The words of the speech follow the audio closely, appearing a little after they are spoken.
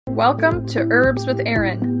Welcome to Herbs with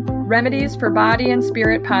Erin, Remedies for Body and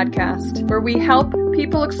Spirit podcast, where we help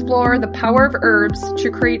people explore the power of herbs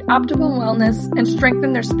to create optimal wellness and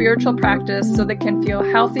strengthen their spiritual practice so they can feel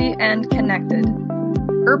healthy and connected.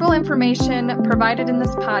 Herbal information provided in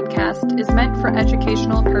this podcast is meant for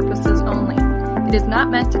educational purposes only. It is not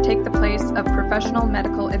meant to take the place of professional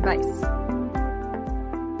medical advice.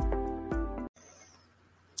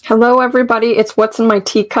 Hello, everybody. It's What's in My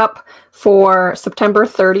Teacup for September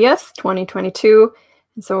 30th, 2022.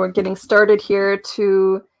 And so we're getting started here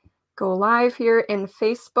to go live here in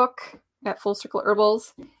Facebook at Full Circle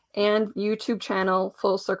Herbals and YouTube channel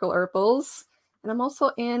Full Circle Herbals. And I'm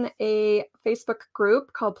also in a Facebook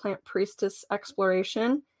group called Plant Priestess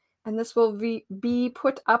Exploration. And this will be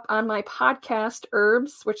put up on my podcast,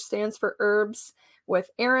 Herbs, which stands for Herbs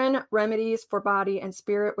with Erin, Remedies for Body and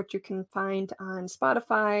Spirit, which you can find on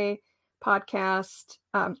Spotify,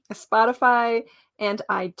 Spotify and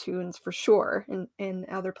iTunes for sure, and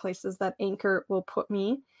other places that Anchor will put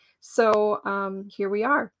me. So here we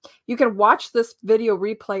are. You can watch this video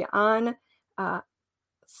replay on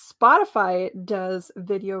Spotify does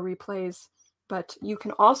video replays, but you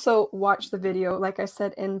can also watch the video, like I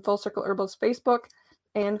said, in Full Circle Herbals Facebook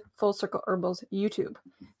and Full Circle Herbals YouTube.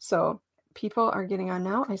 So people are getting on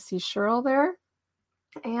now. I see Cheryl there.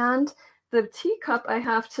 And the teacup I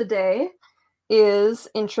have today is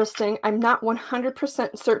interesting. I'm not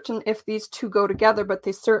 100% certain if these two go together, but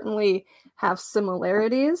they certainly have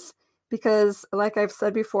similarities because, like I've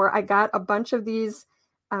said before, I got a bunch of these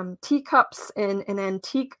teacups in an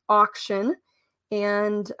antique auction.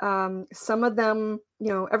 And some of them,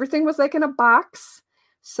 everything was like in a box.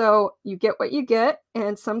 So you get what you get,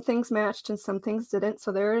 and some things matched and some things didn't.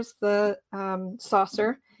 So there's the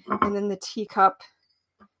saucer, and then the teacup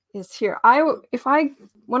is here.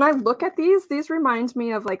 When I look at these remind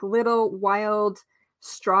me of like little wild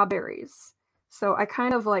strawberries. So I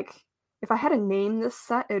kind of like, if I had to name this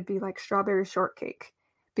set, it'd be like strawberry shortcake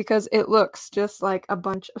because it looks just like a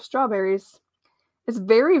bunch of strawberries. It's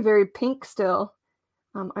very, very pink still.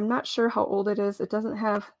 I'm not sure how old it is. It doesn't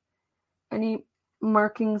have any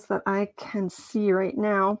markings that I can see right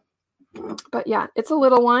now, but yeah, it's a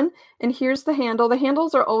little one. And here's the handle. The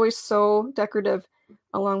handles are always so decorative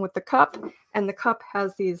along with the cup, and the cup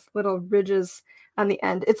has these little ridges on the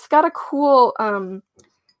end. It's got a cool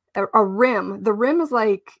a rim. The rim is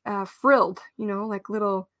like frilled, like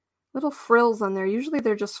little frills on there. Usually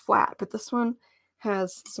they're just flat, but this one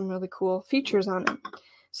has some really cool features on it.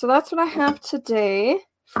 So that's what I have today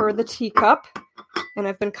for the teacup. And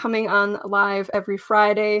I've been coming on live every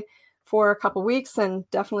Friday for a couple weeks and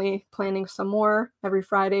definitely planning some more every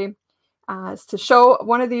Friday is to show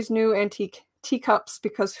one of these new antique teacups,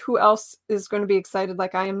 because who else is going to be excited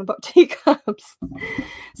like I am about teacups?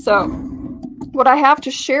 So what I have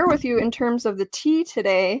to share with you in terms of the tea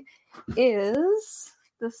today is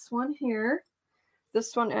this one here.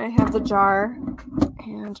 This one, I have the jar,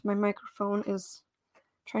 and my microphone is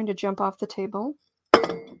trying to jump off the table.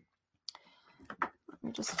 Let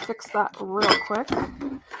me just fix that real quick.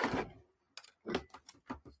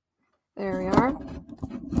 There we are.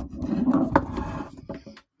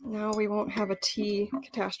 Now we won't have a tea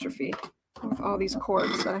catastrophe with all these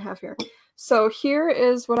cords that I have here. So here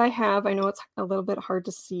is what I have. I know it's a little bit hard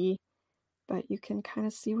to see, but you can kind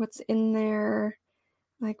of see what's in there.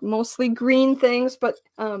 Like mostly green things, but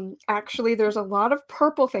actually there's a lot of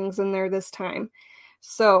purple things in there this time.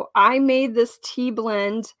 So I made this tea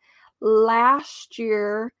blend last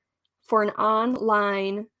year for an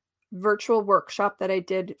online virtual workshop that I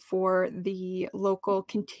did for the local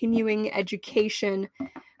continuing education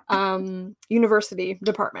university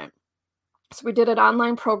department. So we did an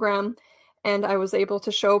online program, and I was able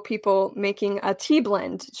to show people making a tea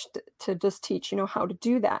blend to just teach, how to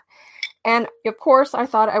do that. And of course, I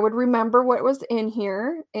thought I would remember what was in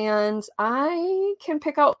here, and I can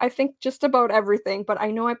pick out, I think, just about everything, but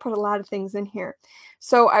I know I put a lot of things in here.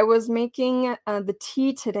 So I was making the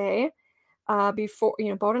tea today before,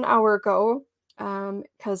 about an hour ago,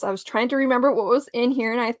 because I was trying to remember what was in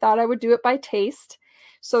here, and I thought I would do it by taste.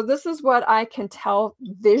 So this is what I can tell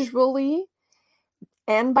visually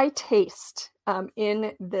and by taste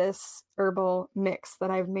in this herbal mix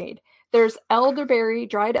that I've made. There's elderberry,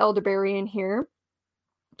 dried elderberry in here,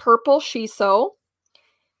 purple shiso,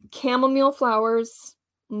 chamomile flowers,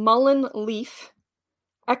 mullein leaf,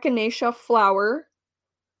 echinacea flower,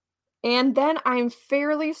 and then I'm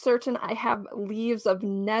fairly certain I have leaves of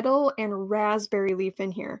nettle and raspberry leaf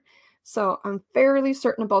in here. So I'm fairly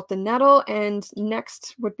certain about the nettle, and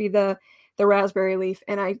next would be the raspberry leaf.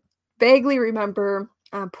 And I vaguely remember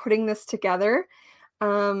putting this together.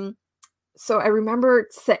 So I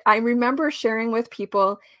remember sharing with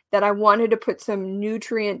people that I wanted to put some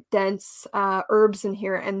nutrient dense herbs in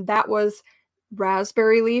here, and that was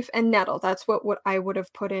raspberry leaf and nettle. That's what I would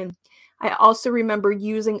have put in. I also remember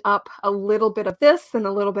using up a little bit of this and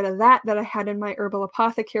a little bit of that I had in my herbal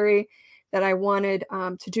apothecary that I wanted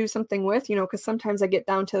to do something with, because sometimes I get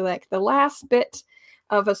down to like the last bit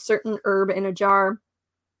of a certain herb in a jar,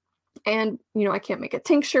 and I can't make a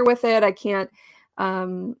tincture with it. I can't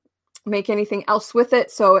make anything else with it.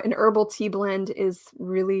 So an herbal tea blend is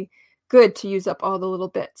really good to use up all the little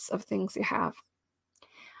bits of things you have.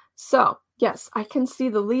 So yes, I can see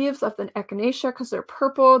the leaves of the echinacea because they're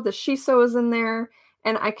purple. The shiso is in there,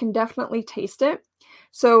 and I can definitely taste it.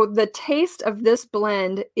 So the taste of this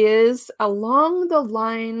blend is along the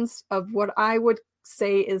lines of what I would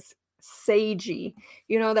say is sagey.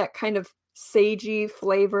 That kind of sagey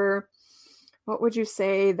flavor. What would you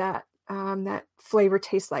say that that flavor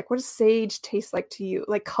tastes like? What does sage taste like to you?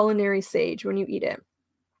 Like culinary sage when you eat it?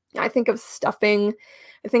 I think of stuffing.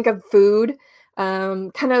 I think of food.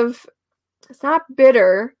 Kind of, it's not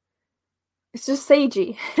bitter. It's just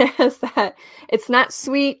sagey. It's not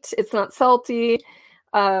sweet. It's not salty.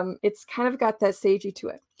 It's kind of got that sagey to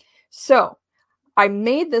it. So I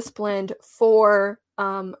made this blend for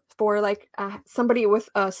like somebody with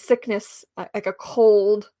a sickness, like a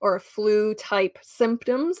cold or a flu type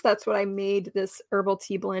symptoms. That's what I made this herbal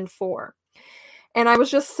tea blend for. And I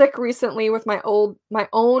was just sick recently with my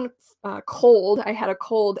own cold. I had a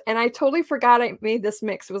cold, and I totally forgot I made this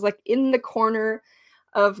mix. It was like in the corner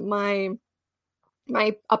of my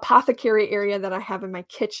apothecary area that I have in my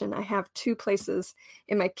kitchen. I have two places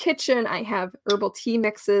in my kitchen. I have herbal tea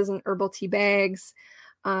mixes and herbal tea bags,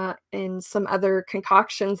 and some other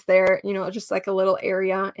concoctions there, just like a little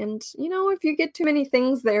area. And, if you get too many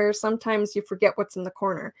things there, sometimes you forget what's in the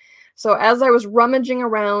corner. So as I was rummaging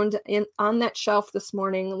around on that shelf this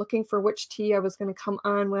morning, looking for which tea I was going to come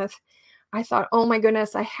on with, I thought, oh my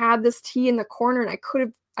goodness, I had this tea in the corner, and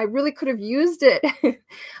I really could have used it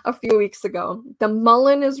a few weeks ago. The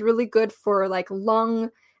mullein is really good for like lung,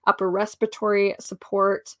 upper respiratory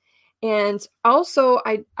support. And also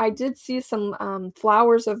I did see some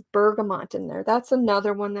flowers of bergamot in there. That's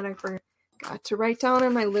another one that I forgot to write down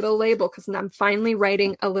on my little label, because I'm finally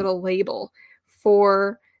writing a little label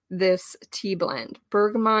for this tea blend.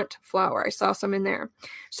 Bergamot flower. I saw some in there.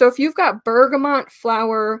 So if you've got bergamot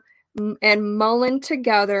flower and mullein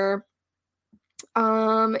together,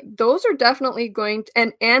 those are definitely going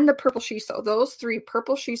to, and the purple shiso, those three,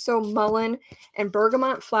 purple shiso, mullein, and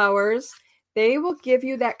bergamot flowers, they will give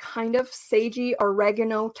you that kind of sagey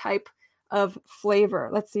oregano type of flavor.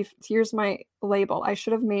 Let's see. Here's my label. I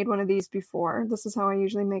should have made one of these before. This is how I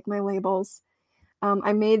usually make my labels.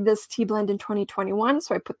 I made this tea blend in 2021,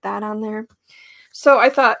 so I put that on there. So I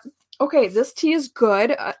thought, okay, this tea is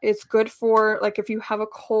good. It's good for like if you have a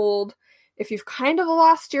cold, if you've kind of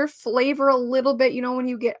lost your flavor a little bit, when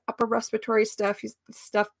you get upper respiratory stuff,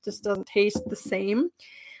 stuff just doesn't taste the same.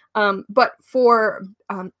 But for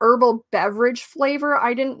herbal beverage flavor,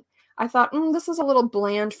 I thought, this is a little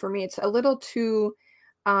bland for me. It's a little too,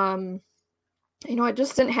 it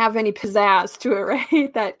just didn't have any pizzazz to it,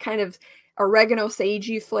 right? That kind of oregano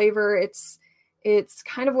sagey flavor. It's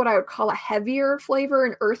kind of what I would call a heavier flavor,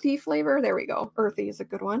 an earthy flavor. There we go. Earthy is a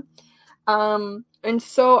good one. And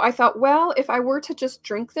so I thought, well, if I were to just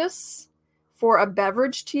drink this for a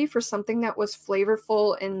beverage tea, for something that was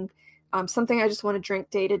flavorful and something I just want to drink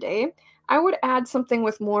day to day, I would add something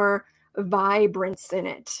with more vibrance in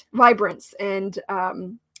it. Vibrance and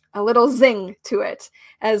a little zing to it.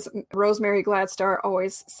 As Rosemary Gladstar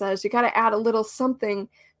always says, you got to add a little something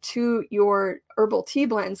to your herbal tea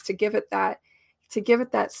blends to give it that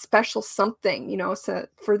special something, So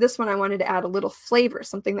for this one, I wanted to add a little flavor,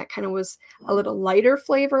 something that kind of was a little lighter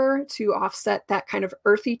flavor to offset that kind of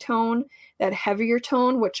earthy tone, that heavier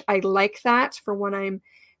tone, which I like that for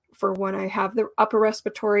when I have the upper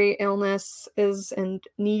respiratory illness and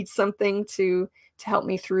need something to help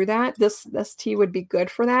me through that. This tea would be good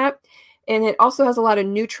for that. And it also has a lot of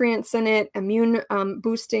nutrients in it, immune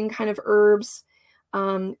boosting kind of herbs.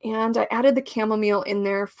 And I added the chamomile in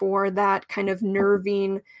there for that kind of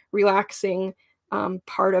nerving, relaxing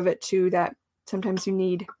part of it too, that sometimes you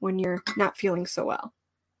need when you're not feeling so well.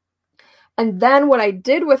 And then what I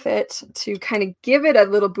did with it to kind of give it a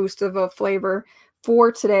little boost of a flavor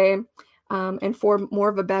for today, and for more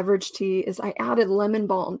of a beverage tea, is I added lemon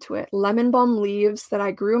balm to it. Lemon balm leaves that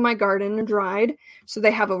I grew in my garden and dried, so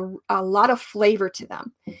they have a lot of flavor to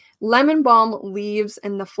them. Lemon balm leaves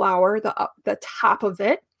and the flower, the top of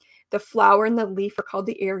it, the flower and the leaf are called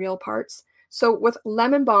the aerial parts. So with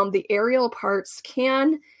lemon balm, the aerial parts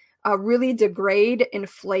can really degrade in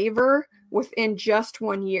flavor within just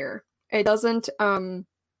 1 year. It doesn't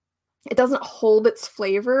hold its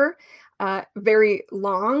flavor very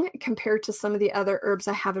long compared to some of the other herbs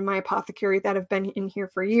I have in my apothecary that have been in here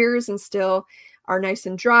for years and still are nice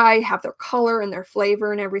and dry, have their color and their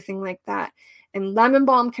flavor and everything like that. And lemon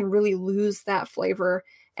balm can really lose that flavor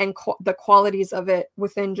and the qualities of it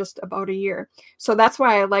within just about a year. So that's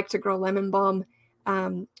why I like to grow lemon balm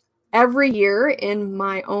every year in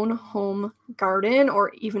my own home garden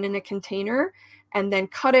or even in a container, and then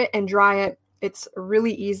cut it and dry it. It's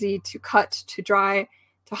really easy to cut, to dry,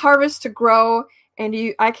 to harvest, to grow, and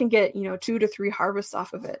I can get 2 to 3 harvests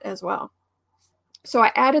off of it as well. So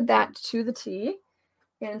I added that to the tea,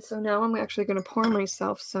 and so now I'm actually going to pour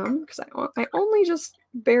myself some because I only just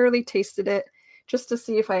barely tasted it just to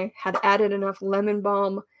see if I had added enough lemon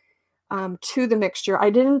balm to the mixture. I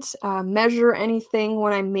didn't measure anything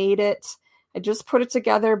when I made it. I just put it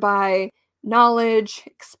together by knowledge,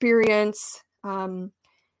 experience,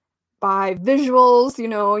 by visuals.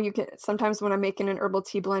 You can sometimes when I'm making an herbal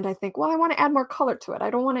tea blend, I think, well, I want to add more color to it. I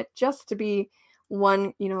don't want it just to be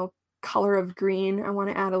one, color of green. I want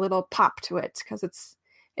to add a little pop to it because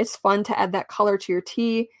it's fun to add that color to your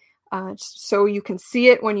tea. So you can see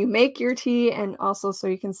it when you make your tea, and also so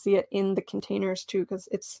you can see it in the containers too, because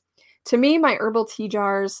to me, my herbal tea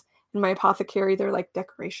jars in my apothecary, they're like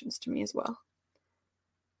decorations to me as well.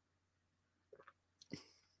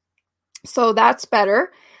 So that's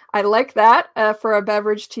better. I like that for a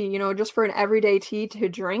beverage tea, just for an everyday tea to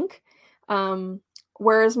drink.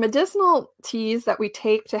 Whereas medicinal teas that we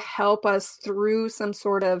take to help us through some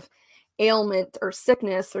sort of ailment or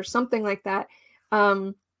sickness or something like that,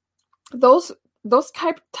 those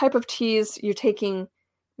type of teas, you're taking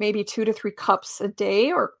maybe 2 to 3 cups a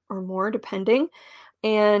day or more, depending.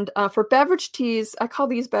 And for beverage teas, I call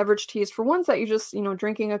these beverage teas for ones that you just,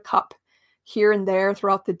 drinking a cup here and there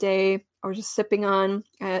throughout the day, or just sipping on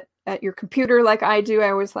at your computer like I do. I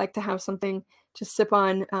always like to have something to sip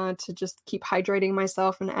on to just keep hydrating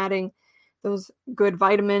myself and adding those good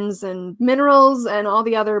vitamins and minerals and all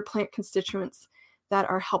the other plant constituents that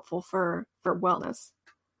are helpful for wellness.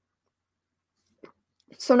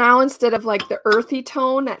 So now instead of like the earthy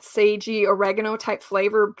tone, that sagey oregano type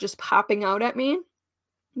flavor just popping out at me,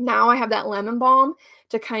 now I have that lemon balm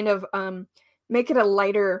to kind of make it a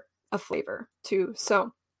lighter flavor too.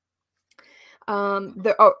 So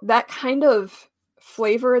that kind of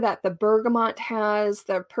flavor that the bergamot has,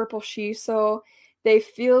 the purple shiso, they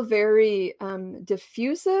feel very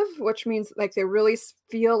diffusive, which means like they really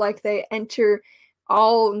feel like they enter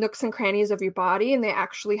all nooks and crannies of your body, and they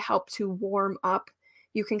actually help to warm up.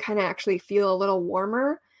 You can kind of actually feel a little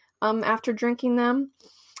warmer after drinking them.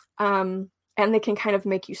 And they can kind of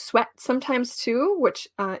make you sweat sometimes too, which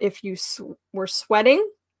if you were sweating,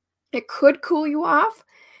 it could cool you off.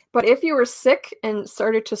 But if you were sick and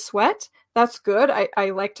started to sweat, that's good. I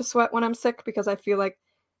like to sweat when I'm sick because I feel like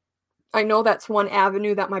I know that's one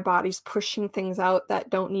avenue that my body's pushing things out that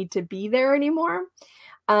don't need to be there anymore.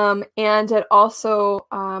 And it also,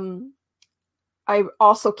 I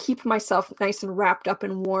also keep myself nice and wrapped up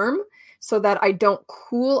and warm so that I don't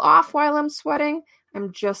cool off while I'm sweating.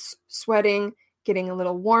 I'm just sweating, getting a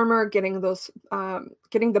little warmer, getting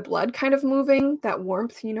the blood kind of moving, that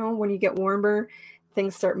warmth, when you get warmer,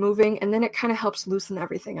 things start moving, and then it kind of helps loosen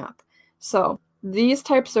everything up. So these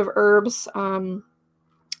types of herbs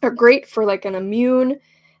are great for like an immune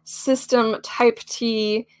system type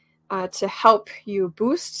tea to help you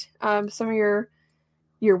boost some of your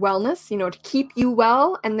wellness, to keep you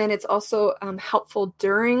well. And then it's also helpful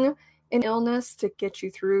during an illness to get you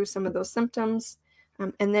through some of those symptoms.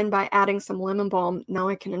 And then by adding some lemon balm, now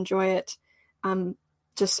I can enjoy it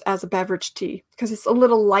just as a beverage tea because it's a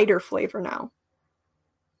little lighter flavor now.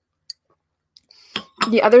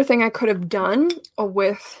 The other thing I could have done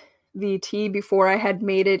with the tea before I had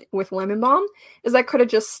made it with lemon balm is I could have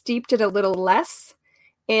just steeped it a little less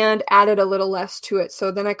and added a little less to it.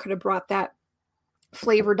 So then I could have brought that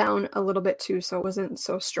flavor down a little bit too, so it wasn't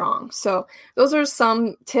so strong. So those are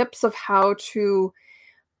some tips of how to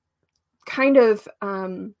kind of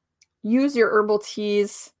use your herbal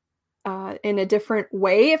teas in a different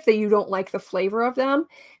way if you don't like the flavor of them.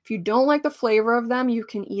 If you don't like the flavor of them, you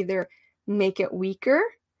can either make it weaker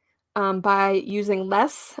by using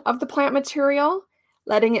less of the plant material,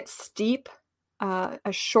 letting it steep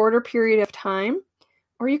a shorter period of time,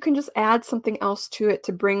 or you can just add something else to it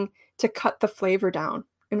to cut the flavor down.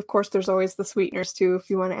 And of course, there's always the sweeteners too if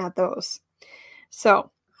you want to add those.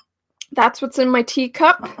 So that's what's in my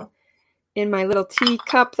teacup, in my little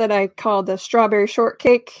teacup that I call the strawberry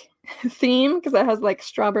shortcake theme because it has like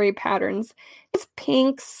strawberry patterns It's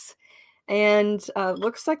pinks and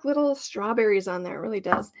looks like little strawberries on there. It really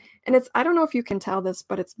does. And it's, I don't know if you can tell this,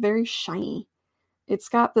 but it's very shiny. It's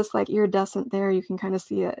got this like iridescent there. You can kind of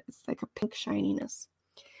see it. It's like a pink shininess.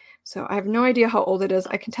 So I have no idea how old it is.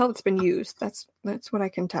 I can tell it's been used. That's what I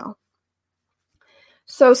can tell.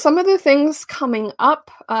 So some of the things coming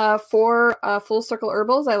up for Full Circle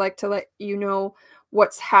Herbals, I like to let you know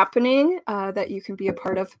what's happening that you can be a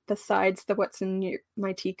part of besides the What's in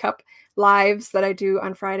My Teacup lives that I do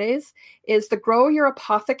on Fridays, is the Grow Your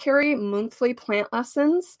Apothecary monthly plant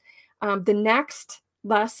lessons. The next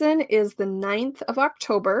lesson is the 9th of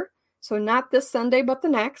October. So not this Sunday, but the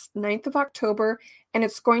next, 9th of October. And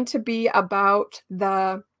it's going to be about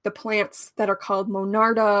the plants that are called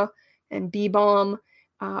Monarda and Bee Balm.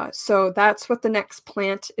 So that's what the next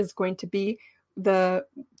plant is going to be. The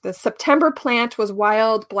September plant was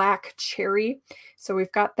Wild Black Cherry. So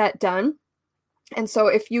we've got that done. And so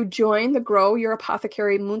if you join the Grow Your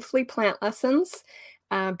Apothecary monthly plant lessons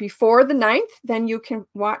before the 9th, then you can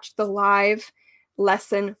watch the live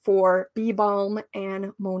lesson for Bee Balm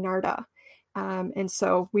and Monarda. And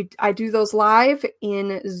so I do those live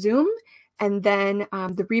in Zoom, and then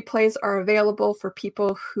the replays are available for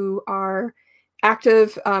people who are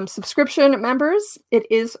active subscription members. It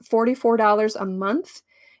is $44 a month,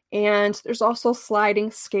 and there's also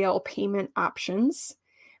sliding scale payment options.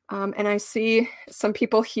 And I see some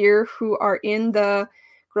people here who are in the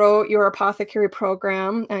Grow Your Apothecary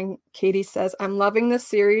program. And Katie says, I'm loving this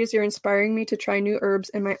series. You're inspiring me to try new herbs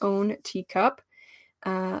in my own teacup.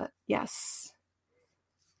 Yes.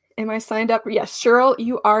 Am I signed up? Yes, Cheryl,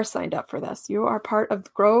 you are signed up for this. You are part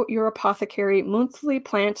of Grow Your Apothecary monthly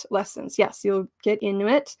plant lessons. Yes, you'll get into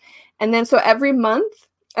it. And then so every month,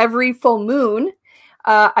 every full moon,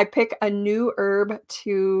 I pick a new herb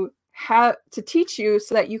to teach you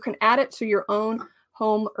so that you can add it to your own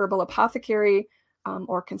home herbal apothecary,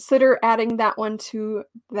 or consider adding that one to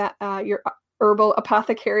that your herbal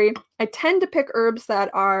apothecary. I tend to pick herbs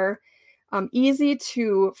that are easy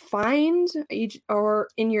to find, or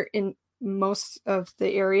in most of the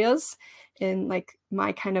areas in like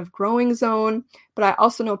my kind of growing zone. But I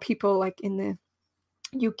also know people like in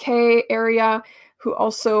the UK area who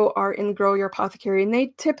also are in Grow Your Apothecary, and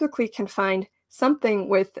they typically can find something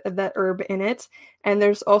with that herb in it. And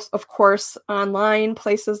there's also, of course, online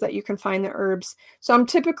places that you can find the herbs. So I'm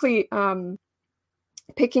typically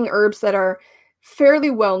picking herbs that are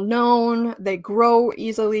fairly well known. They grow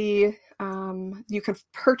easily. You can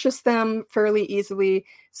purchase them fairly easily.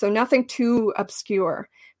 So nothing too obscure.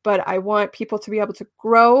 But I want people to be able to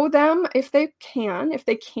grow them if they can. If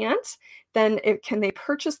they can't, then can they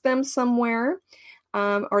purchase them somewhere?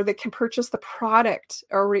 Or they can purchase the product,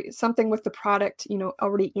 or something with the product,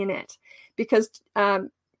 already in it. Because,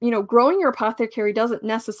 growing your apothecary doesn't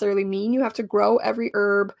necessarily mean you have to grow every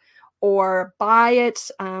herb or buy it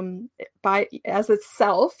as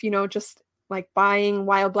itself, just like buying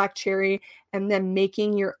Wild Black Cherry and then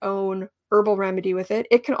making your own herbal remedy with it.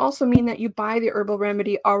 It can also mean that you buy the herbal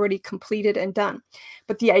remedy already completed and done.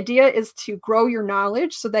 But the idea is to grow your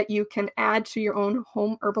knowledge so that you can add to your own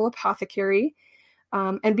home herbal apothecary.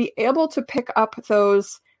 And be able to pick up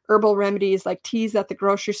those herbal remedies like teas at the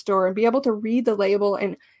grocery store, and be able to read the label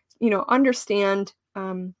and, understand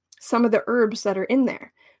some of the herbs that are in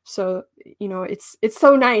there. So, it's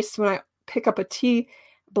so nice when I pick up a tea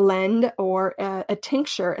blend or a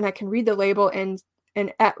tincture and I can read the label and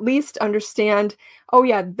at least understand, oh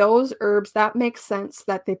yeah, those herbs, that makes sense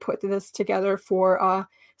that they put this together for a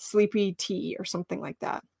sleepy tea or something like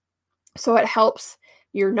that. So it helps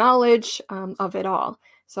your knowledge of it all.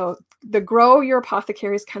 So the Grow Your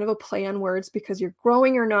Apothecary is kind of a play on words, because you're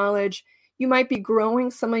growing your knowledge. You might be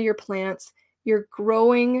growing some of your plants. You're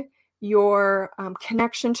growing your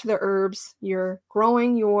connection to the herbs. You're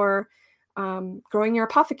growing your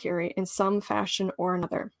apothecary in some fashion or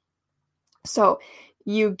another. So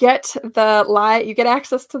you get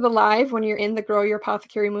access to the live when you're in the Grow Your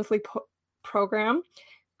Apothecary monthly program.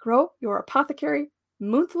 Grow Your Apothecary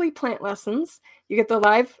monthly plant lessons. You get the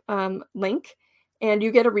live link, and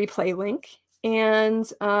you get a replay link,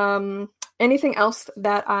 and anything else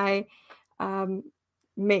that I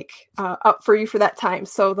make up for you for that time.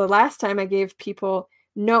 So the last time I gave people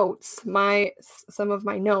notes, some of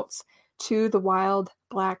my notes to the Wild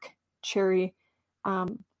Black Cherry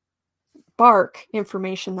bark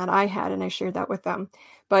information that I had, and I shared that with them.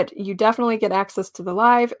 But you definitely get access to the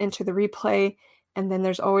live and to the replay, and then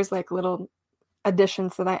there's always like little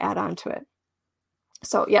additions that I add on to it.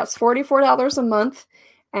 So yes, $44 a month.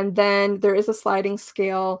 And then there is a sliding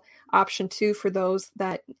scale option too for those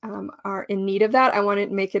that are in need of that. I want to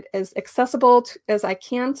make it as accessible as I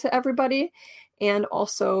can to everybody. and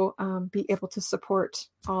also be able to support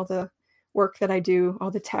all the work that I do,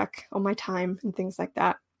 all the tech, all my time and things like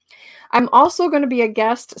that. I'm also going to be a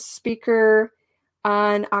guest speaker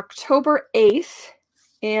on October 8th,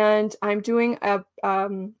 and I'm doing a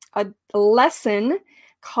lesson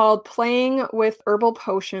called Playing with Herbal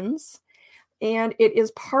Potions, and it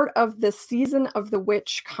is part of the Season of the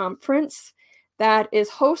Witch conference that is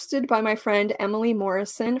hosted by my friend Emily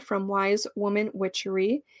Morrison from Wise Woman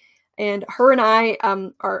Witchery, and her and I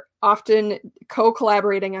are often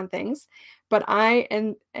co-collaborating on things, but I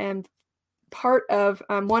am part of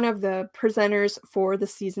one of the presenters for the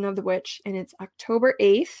Season of the Witch, and it's October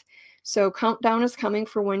 8th. So countdown is coming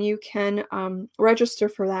for when you can register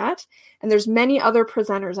for that. And there's many other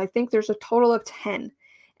presenters. I think there's a total of 10.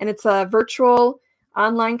 And it's a virtual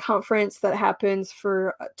online conference that happens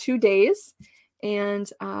for 2 days.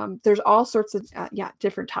 And there's all sorts of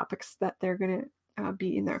different topics that they're going to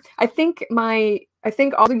be in there. I think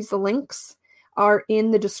all these links are in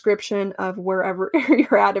the description of wherever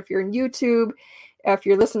you're at. If you're in YouTube, if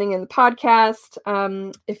you're listening in the podcast,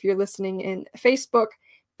 if you're listening in Facebook,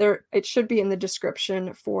 it should be in the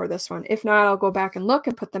description for this one. If not, I'll go back and look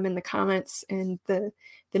and put them in the comments and the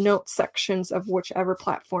notes sections of whichever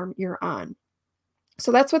platform you're on.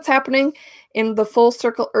 So that's what's happening in the Full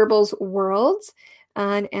Circle Herbals world.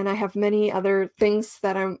 And I have many other things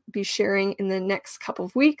that I'll be sharing in the next couple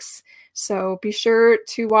of weeks. So be sure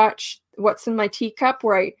to watch What's in My Teacup,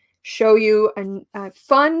 where I show you a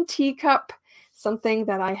fun teacup, something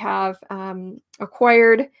that I have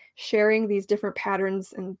acquired, sharing these different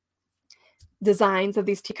patterns and designs of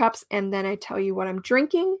these teacups. And then I tell you what I'm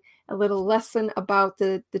drinking, a little lesson about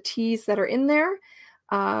the teas that are in there,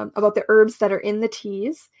 about the herbs that are in the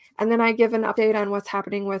teas. And then I give an update on what's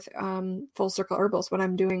happening with Full Circle Herbals, what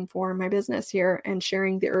I'm doing for my business here and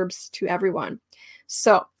sharing the herbs to everyone.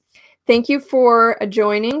 So thank you for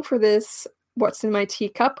joining for this What's in My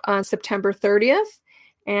Teacup on September 30th.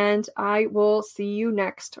 And I will see you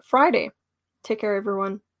next Friday. Take care,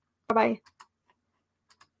 everyone. Bye-bye.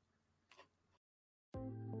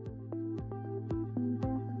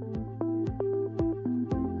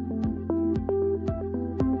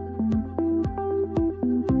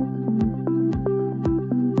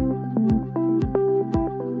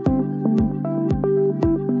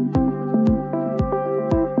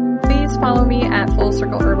 Follow me at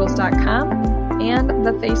FullCircleHerbals.com and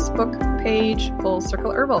the Facebook page Full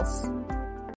Circle Herbals.